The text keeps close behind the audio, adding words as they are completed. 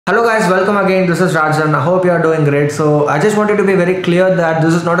Hello guys, welcome again. This is Rajan. I hope you are doing great. So I just wanted to be very clear that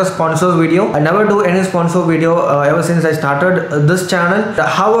this is not a sponsor video. I never do any sponsor video ever since I started this channel.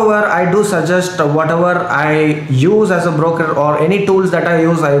 However, I do suggest whatever I use as a broker or any tools that I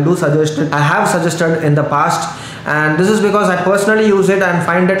use, I do suggest it. I have suggested in the past, and this is because I personally use it and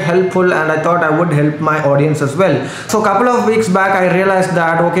find it helpful, and I thought I would help my audience as well. So a couple of weeks back I realized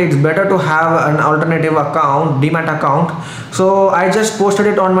that okay, it's better to have an alternative account, demat account. So I just posted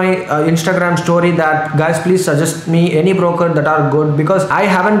it on my Instagram story that guys, please suggest me any broker that are good, because I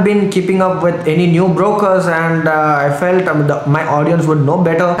haven't been keeping up with any new brokers, and I felt my audience would know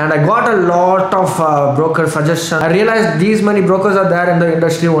better, and I got a lot of broker suggestions. I realized these many brokers are there in the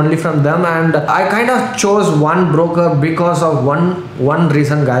industry only from them, and I kind of chose one broker because of one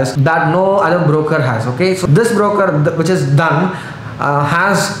reason, guys, that no other broker has. Okay, so this broker, which is done,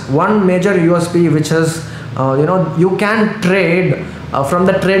 has one major USP, which is you can trade from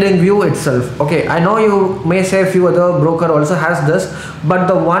the Tradingview itself. Okay, I know you may say a few other broker also has this, but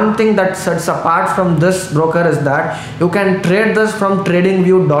the one thing that sets apart from this broker is that you can trade this from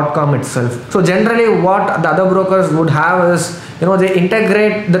tradingview.com itself. So generally what the other brokers would have is, they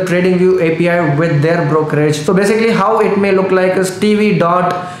integrate the Tradingview API with their brokerage. So basically how it may look like is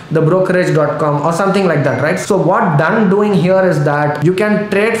tv.thebrokerage.com or something like that, right? So what done doing here is that you can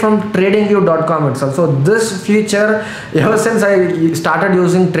trade from tradingview.com itself. So this feature, ever since I started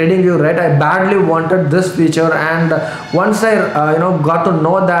using Tradingview, right, I badly wanted this feature, and once I got to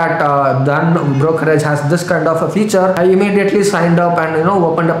know that Done brokerage has this kind of a feature, I immediately signed up and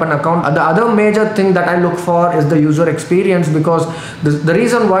opened up an account. The other major thing that I look for is the user experience, because the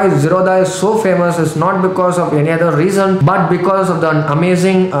reason why Zerodha is so famous is not because of any other reason, but because of the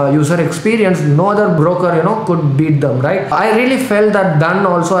amazing user experience. No other broker could beat them, right? I really felt that Done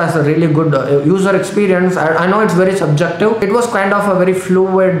also has a really good user experience. I know it's very subjective. It was kind of a very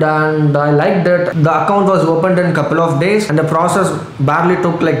fluid, and I liked it. The account was opened in a couple of days, and the process barely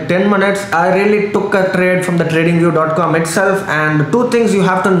took like 10 minutes. I really took a trade from the tradingview.com itself. And two things you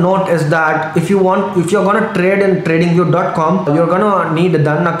have to note is that if you're gonna trade in tradingview.com, you're gonna need a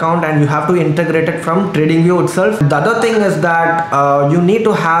Done account, and you have to integrate it from Tradingview itself. The other thing is that you need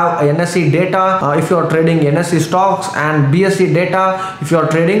to have NSE data if you're trading NSE stocks, and BSE data if you're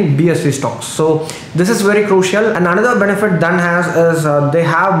trading BSE stocks. So this is very crucial. And another benefit Done has is they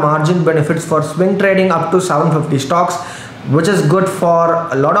have margin benefits for swing trading up to 750 stocks, which is good for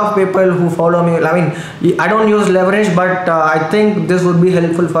a lot of people who follow me. I mean, I don't use leverage, but I think this would be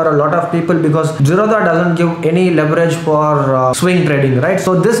helpful for a lot of people, because Zerodha doesn't give any leverage for swing trading, right?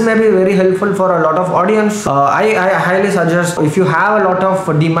 So this may be very helpful for a lot of audience. I highly suggest, if you have a lot of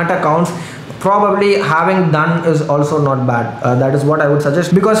demat accounts, probably having Done is also not bad. That is what I would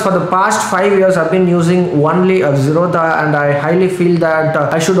suggest, because for the past 5 years I've been using only Zerodha, and I highly feel that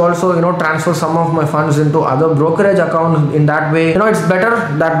I should also transfer some of my funds into other brokerage accounts. In that way, it's better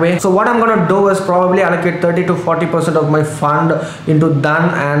that way. So what I'm gonna do is probably allocate 30 to 40% of my fund into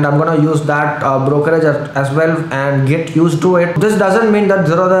Done, and I'm gonna use that brokerage as well and get used to it. This doesn't mean that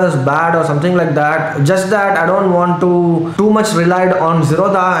Zerodha is bad or something like that, just that I don't want to too much relied on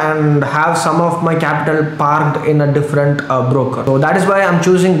Zerodha and have some of my capital parked in a different broker. So that is why I'm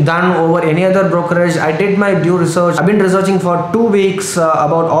choosing Done over any other brokerage. I did my due research. I've been researching for 2 weeks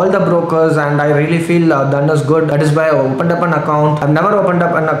about all the brokers, and I really feel Done is good. That is why I opened up an account. I've never opened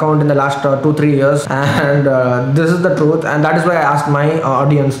up an account in the last 2-3 years, and this is the truth, and that is why I asked my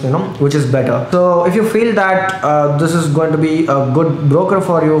audience which is better. So if you feel that this is going to be a good broker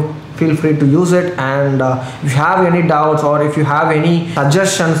for you, feel free to use it. And if you have any doubts or if you have any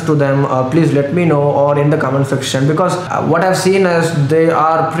suggestions to them, please let me know, or in the comment section, because what I've seen is they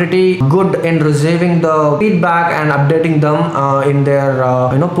are pretty good in receiving the feedback and updating them in their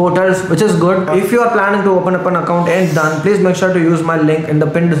portals, which is good. If you are planning to open up an account in Done, please make sure to use my link in the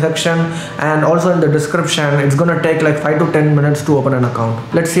pinned section and also in the description. It's gonna take like 5 to 10 minutes to open an account.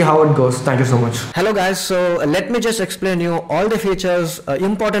 Let's see how it goes. Thank you so much. Hello guys, so let me just explain you all the features,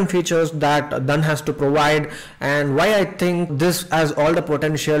 important features that Done has to provide, and why I think this has all the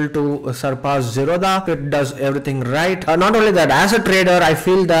potential to surpass Zerodha. It does everything right. Not only that, as a trader I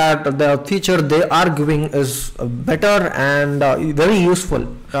feel that the feature they are giving is better and very useful.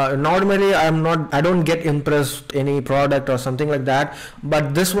 Normally I don't get impressed any product or something like that,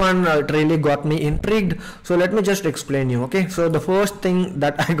 but this one it really got me intrigued. So let me just explain you. Okay, so the first thing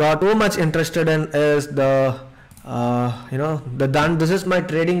that I got so much interested in is the Done. This is my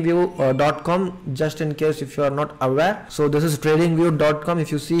tradingview.com, just in case if you are not aware. So this is tradingview.com.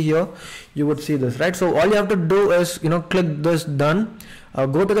 If you see here, you would see this, right? So all you have to do is click this Done,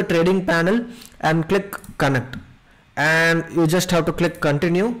 go to the trading panel and click connect, and you just have to click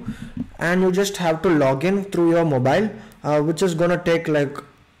continue, and you just have to log in through your mobile, which is gonna take like,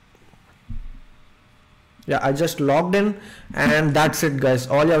 yeah, I just logged in, and that's it guys.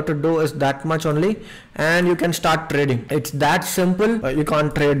 All you have to do is that much only, and you can start trading. It's that simple. You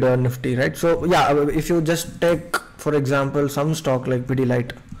can't trade Nifty, right? So yeah, if you just take for example some stock like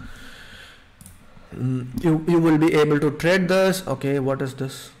Pidilite, you will be able to trade this. Okay, what is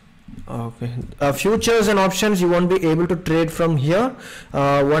this? Okay, futures and options you won't be able to trade from here.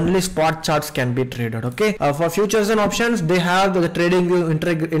 Only spot charts can be traded. Okay, for futures and options they have the TradingView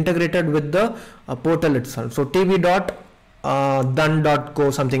integrated with the portal itself, so tv.dun.co,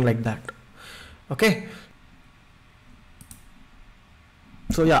 something like that. Okay,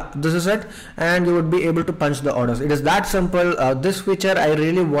 so yeah, this is it, and you would be able to punch the orders. It is that simple. This feature I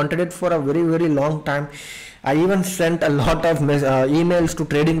really wanted it for a very long time. I even sent a lot of emails to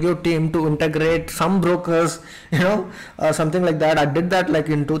TradingView team to integrate some brokers, something like that. I did that like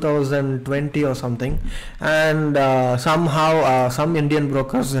in 2020 or something, and somehow some Indian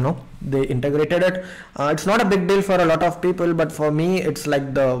brokers, they integrated it. It's not a big deal for a lot of people, but for me it's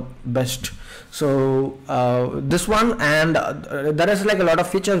like the best. So this one, and there is like a lot of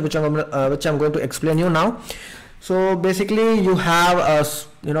features which I'm going to explain you now. So basically you have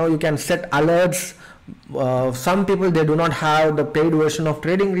you can set alerts. Some people, they do not have the paid version of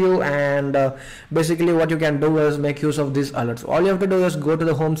TradingView, and basically what you can do is make use of these alerts. All you have to do is go to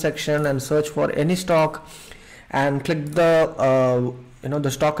the home section and search for any stock and click the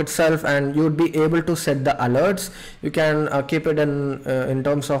the stock itself, and you would be able to set the alerts. You can keep it in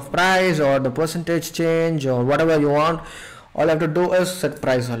terms of price or the percentage change or whatever you want. All you have to do is set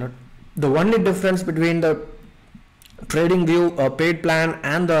price alert. The only difference between the TradingView paid plan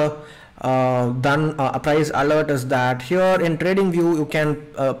and the price alert is that here in TradingView you can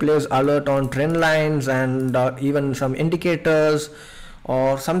place alert on trend lines and even some indicators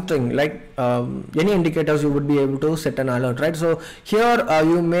or something like any indicators. You would be able to set an alert, right? So here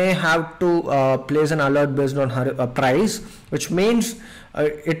you may have to place an alert based on price, which means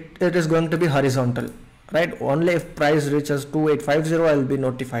it is going to be horizontal, right? Only if price reaches 2850 I will be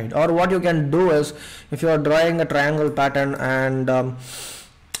notified. Or what you can do is, if you are drawing a triangle pattern and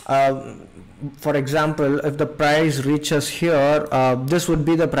for example if the price reaches here, this would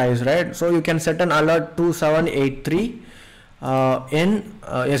be the price, right? So you can set an alert 2783 in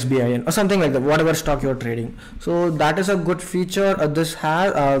SBIN or something like that, whatever stock you're trading. So that is a good feature this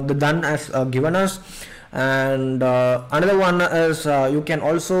has the Dun has given us. And another one is you can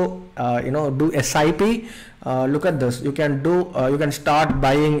also do SIP. Look at this. You can do you can start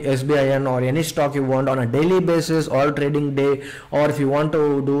buying SBIN or any stock you want on a daily basis or trading day, or if you want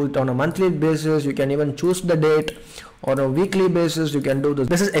to do it on a monthly basis, you can even choose the date. On a weekly basis you can do this.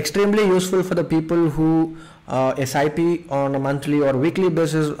 This is extremely useful for the people who SIP on a monthly or weekly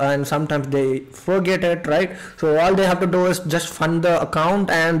basis, and sometimes they forget it, right? So all they have to do is just fund the account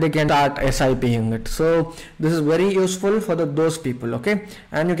and they can start SIPing it. So this is very useful for those people, okay?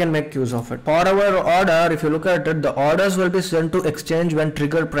 And you can make use of it. For our order, if you look at it, the orders will be sent to exchange when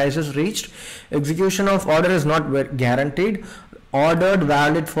triggered price is reached. Execution of order is not guaranteed. Ordered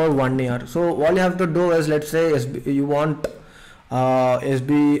valid for 1 year. So all you have to do is, let's say you want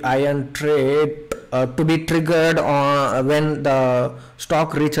SBIN trade to be triggered on when the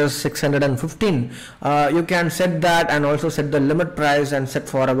stock reaches 615. You can set that and also set the limit price and set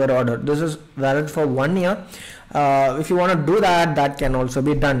forever order. This is valid for 1 year. If you want to do that, that can also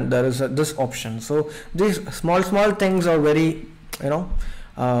be done. There is this option. So these small things are very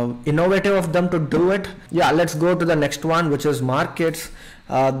innovative of them to do it. Yeah, let's go to the next one, which is markets.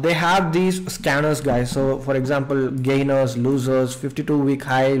 They have these scanners, guys. So for example, gainers, losers, 52-week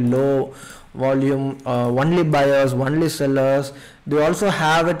high, low, volume, only buyers, only sellers. They also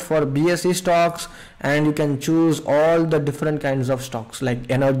have it for BSE stocks, and you can choose all the different kinds of stocks like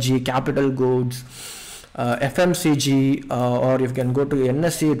energy, capital goods, FMCG, or you can go to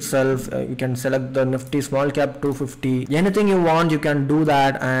NSE itself. You can select the Nifty small cap 250, anything you want, you can do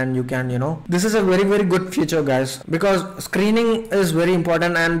that. And you can this is a very good feature, guys, because screening is very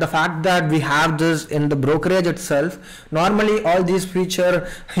important, and the fact that we have this in the brokerage itself. Normally all these feature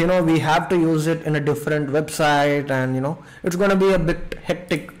we have to use it in a different website, and it's going to be a bit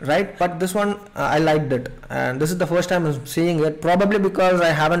hectic right? But this one I liked it, and this is the first time I'm seeing it, probably because I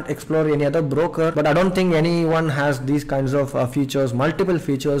haven't explored any other broker, but I don't think anyone has these kinds of features, multiple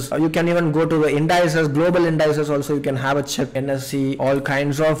features. You can even go to the indices, global indices also, you can have a check, NSE, all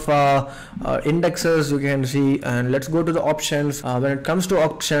kinds of indexes you can see. And let's go to the options. When it comes to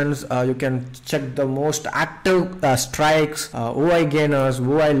options, you can check the most active strikes, OI gainers,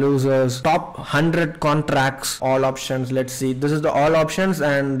 OI losers, top 100 contracts, all options. Let's see, this is the all options,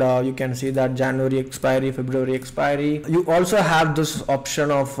 and you can see that January expiry, February expiry. You also have this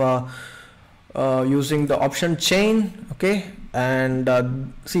option of using the option chain, okay?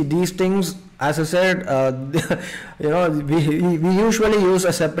 And see, these things, as I said, you know, we usually use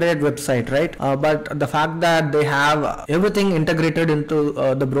a separate website, right? But the fact that they have everything integrated into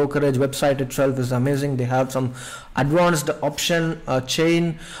the brokerage website itself is amazing. They have some advanced option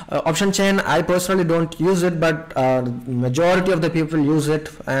chain. Option chain, I personally don't use it, but majority of the people use it,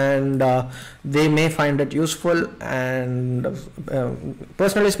 and they may find it useful. And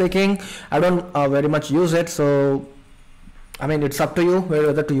personally speaking, I don't very much use it, so I mean, it's up to you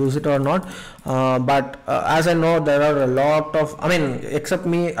whether to use it or not. But as I know, there are a lot of, I mean, except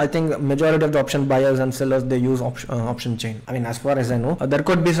me, I think majority of the option buyers and sellers, they use option chain. I mean, as far as I know, there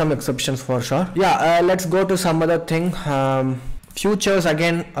could be some exceptions for sure. Yeah, let's go to some other thing. Futures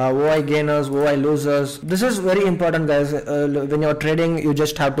again, OI gainers, OI losers. This is very important, guys. When you're trading, you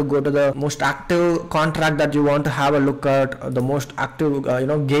just have to go to the most active contract that you want to have a look at, the most active you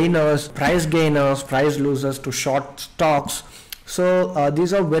know, gainers, price losers to short stocks. So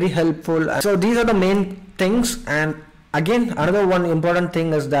these are very helpful. So these are the main things. And again, another one important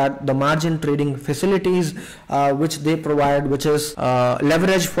thing is that the margin trading facilities which they provide, which is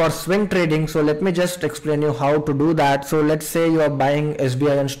leverage for swing trading. So let me just explain you how to do that. So let's say you are buying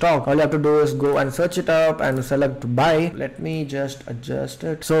SBI stock. All you have to do is go and search it up and select buy. Let me just adjust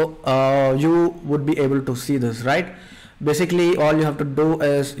it. So you would be able to see this, right? Basically, all you have to do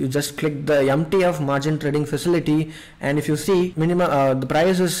is you just click the MTF margin trading facility, and if you see minimum the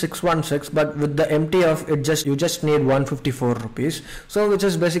price is 616, but with the MTF you just need 154 rupees. So which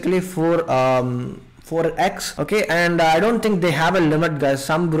is basically 4x, okay? And I don't think they have a limit, guys.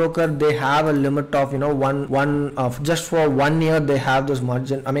 Some broker, they have a limit of, you know, one of just for 1 year they have this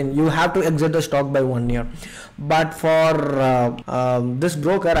margin. I mean, you have to exit the stock by 1 year, but for this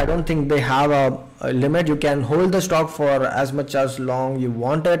broker, I don't think they have a limit. You can hold the stock for as much as long you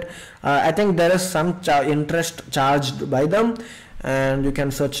want it. I think there is some interest charged by them, and you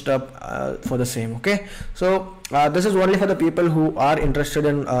can search it up for the same, okay? So this is only for the people who are interested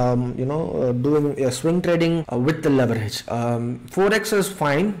in you know, doing swing trading with the leverage. 4x is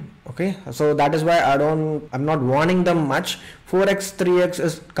fine, okay? So that is why I'm not warning them much. 4x, 3x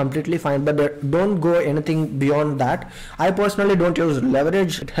is completely fine, but don't go anything beyond that. I personally don't use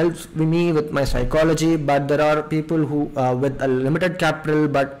leverage. It helps me with my psychology, but there are people who with a limited capital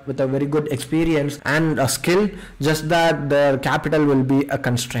but with a very good experience and a skill, just that their capital will be a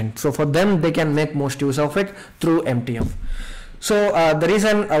constraint. So for them, they can make most use of it through MTF. So the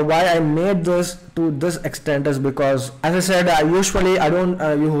reason why I made this to this extent is because, as I said, usually I don't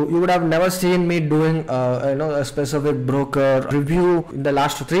you would have never seen me doing you know, a specific broker review in the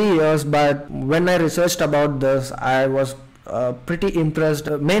last 3 years, but when I researched about this, I was pretty impressed,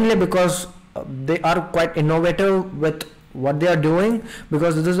 mainly because they are quite innovative with what they are doing,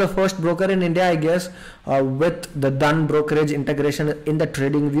 because this is the first broker in India, I guess, with the done brokerage integration in the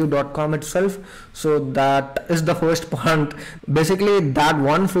Tradingview.com itself. So that is the first point. Basically, that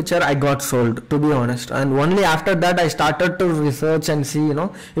one feature I got sold, to be honest, and only after that I started to research and see, you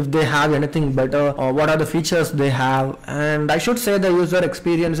know, if they have anything better or what are the features they have. And I should say the user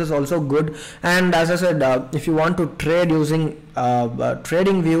experience is also good. And as I said, if you want to trade using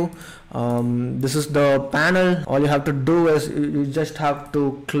Tradingview, this is the panel. All you have to do is you just have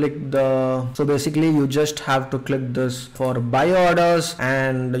to click so basically you just have to click this for buy orders,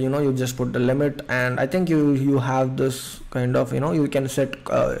 and you know, you just put the limit, and I think you have this kind of, you know, you can set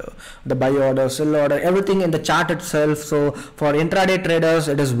the buy order, sell order, everything in the chart itself. So for intraday traders,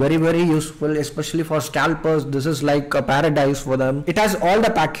 it is very, very useful, especially for scalpers. This is like a paradise for them. It has all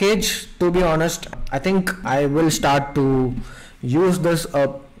the package, to be honest. I think I will start to use this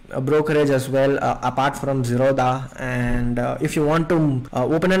brokerage as well, apart from Zerodha. And if you want to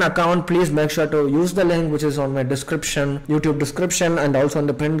open an account, please make sure to use the link which is on my YouTube description, and also on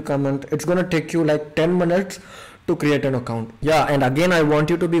the pinned comment. It's gonna take you like 10 minutes to create an account. Yeah, and again, I want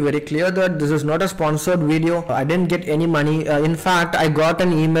you to be very clear that this is not a sponsored video. I didn't get any money. In fact, I got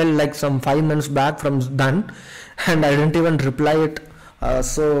an email like some 5 minutes back from Done, and I didn't even reply it.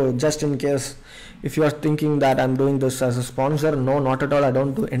 So just in case if you are thinking that I'm doing this as a sponsor, no, not at all. I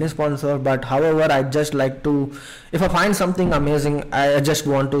don't do any sponsor, but however, I just like to, if I find something amazing, I just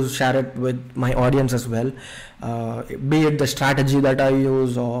want to share it with my audience as well, be it the strategy that I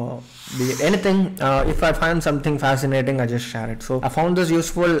use or be it anything. If I find something fascinating, I just share it. So I found this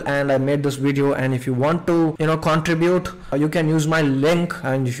useful and I made this video, and if you want to contribute, you can use my link,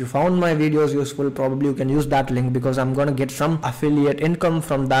 and if you found my videos useful, probably you can use that link, because I'm gonna get some affiliate income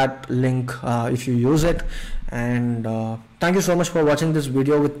from that link if you use it. And thank you so much for watching this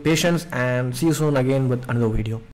video with patience, and see you soon again with another video.